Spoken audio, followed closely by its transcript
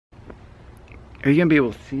Are you gonna be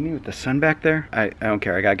able to see me with the sun back there? I don't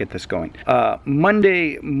care, I gotta get this going.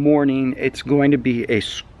 Monday morning, it's going to be a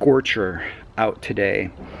scorcher out today.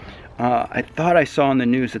 I thought I saw on the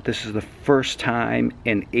news that this is the first time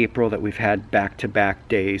in April that we've had back-to-back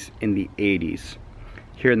days in the 80s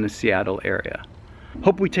here in the Seattle area.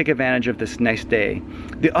 Hope we take advantage of this nice day.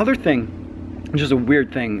 The other thing, which is a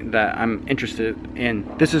weird thing that I'm interested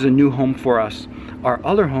in, this is a new home for us. Our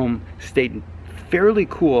other home stayed fairly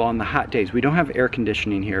cool on the hot days. We don't have air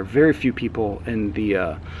conditioning here. Very few people in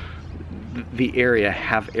the area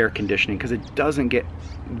have air conditioning because it doesn't get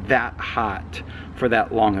that hot for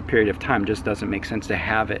that long a period of time. Just doesn't make sense to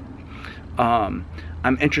have it. I'm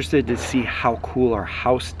interested to see how cool our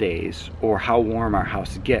house stays or how warm our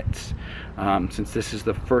house gets, since this is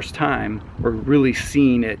the first time we're really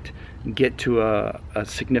seeing it get to a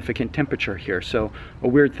significant temperature here. So a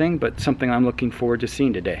weird thing, but something I'm looking forward to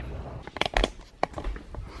seeing today.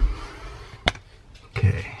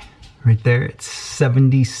 Okay, right there it's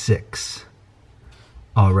 76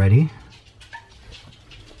 already.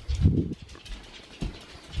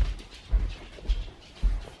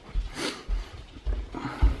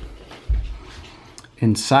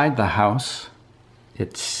 Inside the house,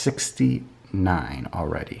 it's 69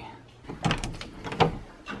 already.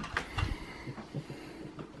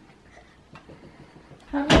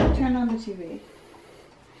 How do I turn on the TV?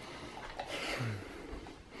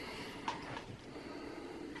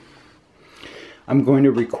 I'm going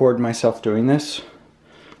to record myself doing this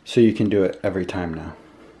so you can do it every time now.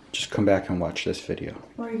 Just come back and watch this video.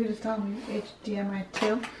 Or you could just tell me HDMI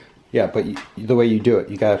 2. Yeah, but the way you do it,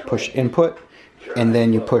 you gotta push input and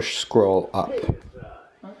then you push scroll up. Okay.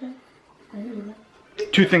 I can do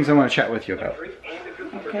that. Two things I want to chat with you about. Okay.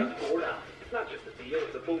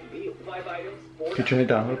 Can you turn it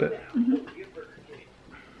down a little bit? Mm-hmm.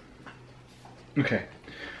 Okay.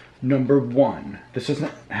 Number one, this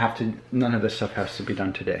doesn't have to, none of this stuff has to be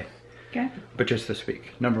done today. Okay. But just this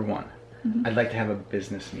week. Number one, I'd like to have a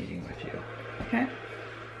business meeting with you. Okay.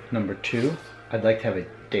 Number two, I'd like to have a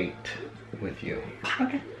date with you.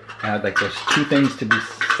 Okay. And I'd like those two things to be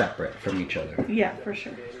separate from each other. Yeah, for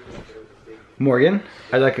sure. Morgan,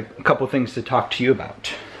 I'd like a couple things to talk to you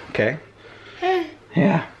about. Okay?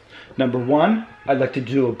 Yeah. Number one, I'd like to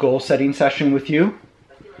do a goal setting session with you,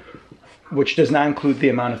 which does not include the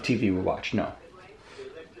amount of TV we watch, no.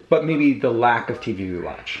 But maybe the lack of TV we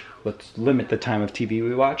watch. Let's limit the time of TV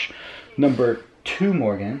we watch. Number two,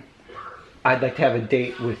 Morgan, I'd like to have a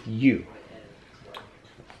date with you.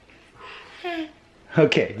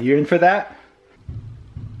 Okay, you in for that?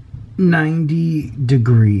 90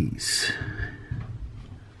 degrees.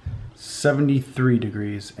 73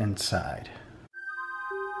 degrees inside.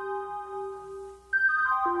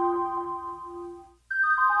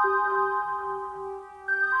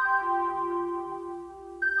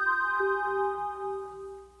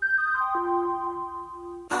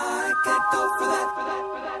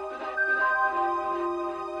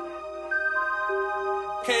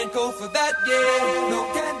 Can't go for that, yeah. No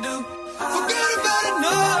can do. Forget about it,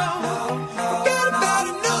 no. Forget about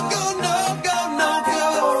it, no go, no go, no go.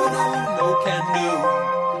 No can do.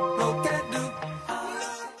 No can do.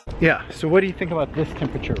 Yeah, so what do you think about this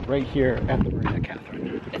temperature right here at the Marina,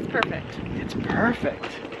 Catherine? It's perfect. It's perfect.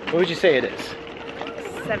 What would you say it is?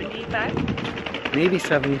 75? Maybe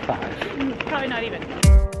 75. Probably not even.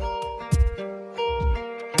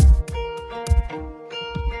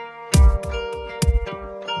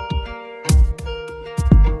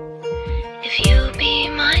 If you be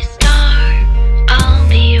my star, I'll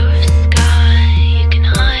be your sky. You can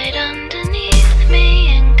hide underneath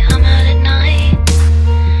me and come out at night.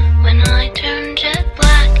 When I turn jet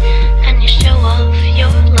black and you show off your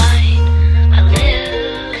light, I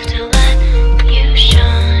live to let you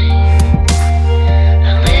shine. I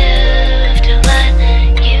live to let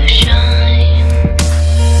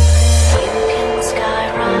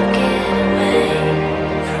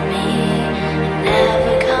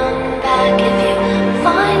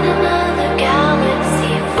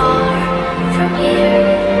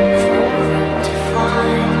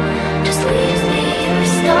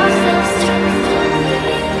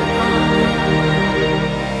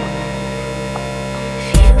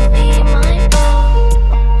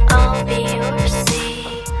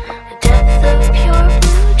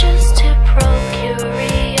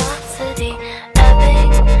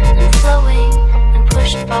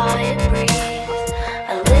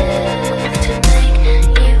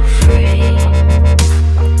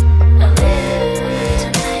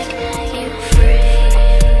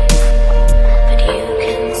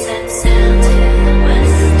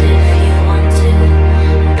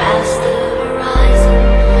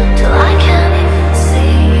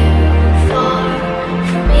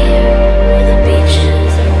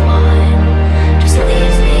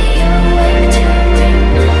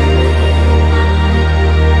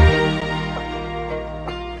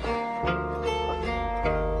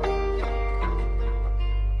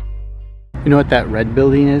You know what that red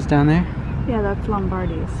building is down there? Yeah, that's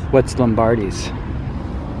Lombardi's. What's Lombardi's?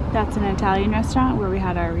 That's an Italian restaurant where we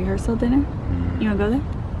had our rehearsal dinner. You wanna go there?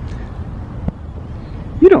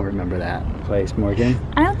 You don't remember that place, Morgan.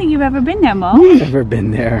 I don't think you've ever been there, Mo. You've never been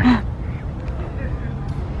there.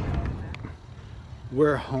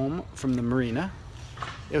 We're home from the marina.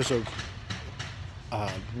 It was a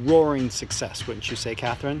roaring success, wouldn't you say,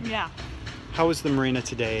 Catherine? Yeah. How was the marina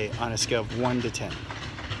today on a scale of 1 to 10?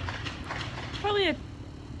 Probably a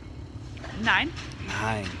 9.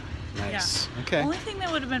 9. Nice. Yeah. Okay. Only thing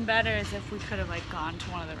that would have been better is if we could have like gone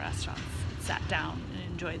to one of the restaurants, sat down,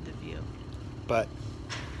 and enjoyed the view. But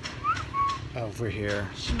over here,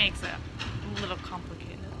 She makes it a little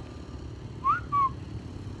complicated.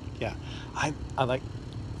 yeah, I like.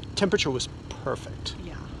 Temperature was perfect.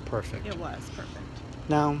 Yeah. Perfect. It was perfect.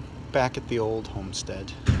 Now back at the old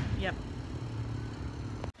homestead. Yep.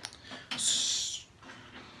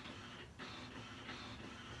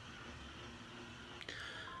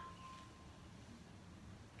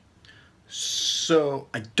 So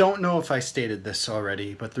I don't know if I stated this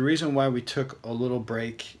already, but the reason why we took a little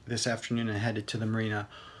break this afternoon and headed to the marina,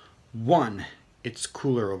 1, it's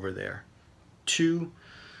cooler over there. 2,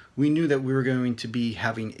 we knew that we were going to be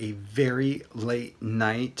having a very late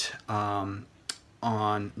night on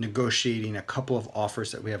negotiating a couple of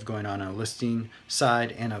offers that we have going on a listing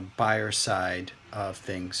side and a buyer side of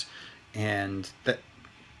things. And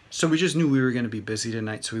so we just knew we were going to be busy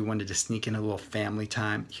tonight, so we wanted to sneak in a little family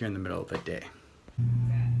time here in the middle of the day.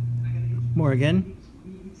 Morgan,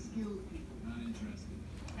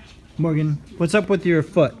 what's up with your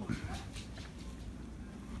foot?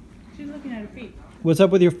 She's looking at her feet. What's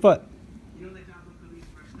up with your foot?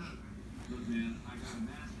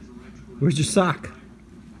 Where's your sock?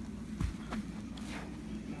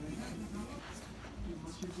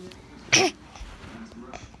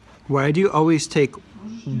 Why do you always take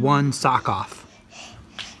one sock off?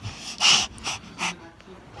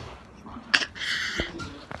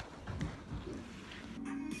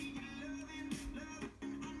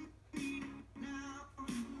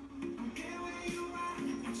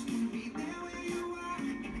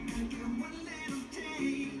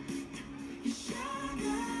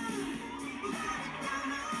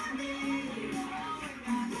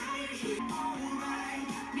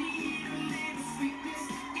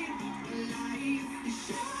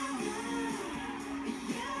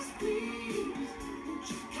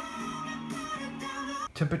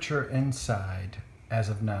 Temperature inside as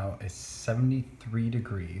of now is 73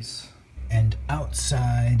 degrees and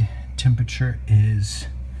outside temperature is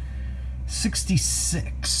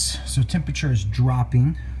 66. So temperature is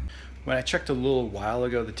dropping. When I checked a little while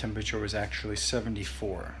ago, the temperature was actually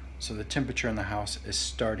 74. So the temperature in the house is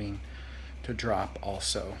starting to drop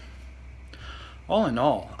also. All in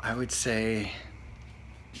all, I would say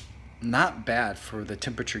not bad for the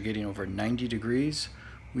temperature getting over 90 degrees.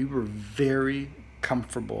 We were very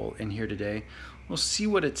comfortable in here today. We'll see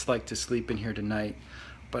what it's like to sleep in here tonight,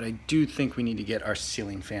 but I do think we need to get our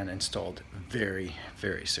ceiling fan installed very,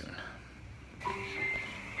 very soon.